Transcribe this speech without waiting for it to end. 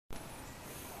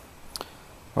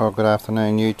Well, good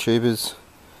afternoon, YouTubers.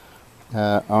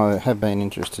 I have been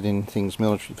interested in things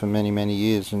military for many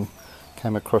years and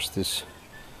came across this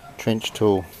trench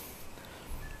tool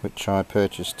which I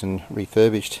purchased and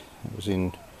refurbished. It was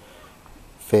in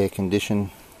fair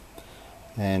condition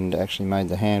and actually made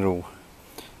the handle.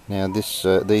 Now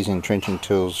these entrenching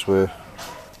tools were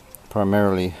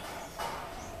primarily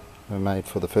made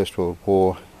for the First World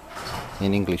War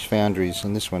in English foundries,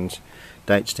 and this one's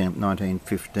date stamp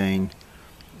 1915.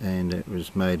 And it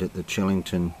was made at the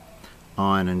Chillington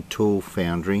iron and tool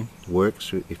foundry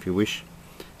works, if you wish,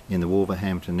 in the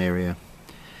Wolverhampton area.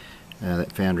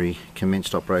 That foundry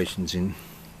commenced operations in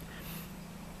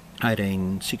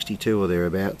 1862 or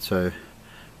thereabouts, so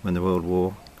when the World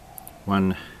War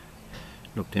I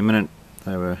looked imminent,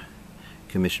 they were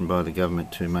commissioned by the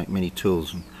government to make many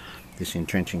tools, and this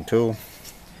entrenching tool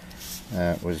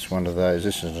was one of those.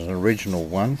 This is an original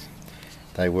one.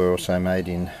 They were also made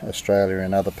in Australia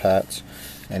and other parts,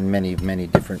 and many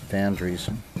different foundries.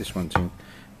 This one's in,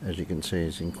 as you can see,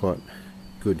 is in quite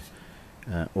good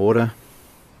order.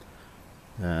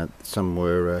 Some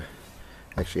were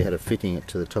actually had a fitting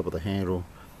to the top of the handle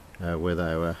where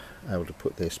they were able to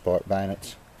put their spike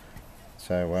bayonets.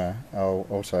 So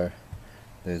also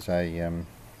there's a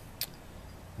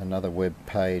another web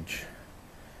page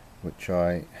which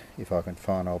if I can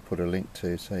find, I'll put a link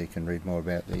to, so you can read more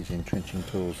about these entrenching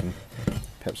tools and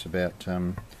perhaps about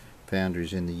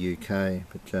foundries in the UK.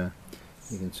 But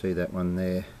you can see that one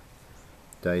there,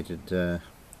 dated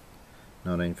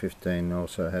 1915,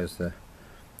 also has the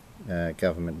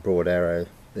government broad arrow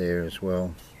there as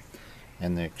well,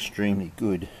 and they're extremely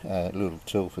good little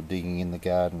tool for digging in the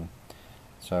garden.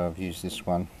 So I've used this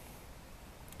one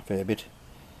a fair bit,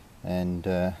 and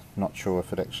not sure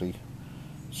if it actually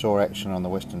saw action on the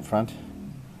Western Front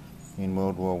in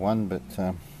World War I, but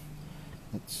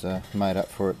it's made up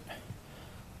for it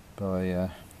by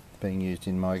being used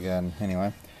in my garden.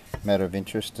 Anyway, matter of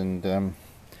interest, and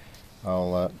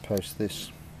I'll post this.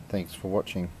 Thanks for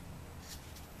watching.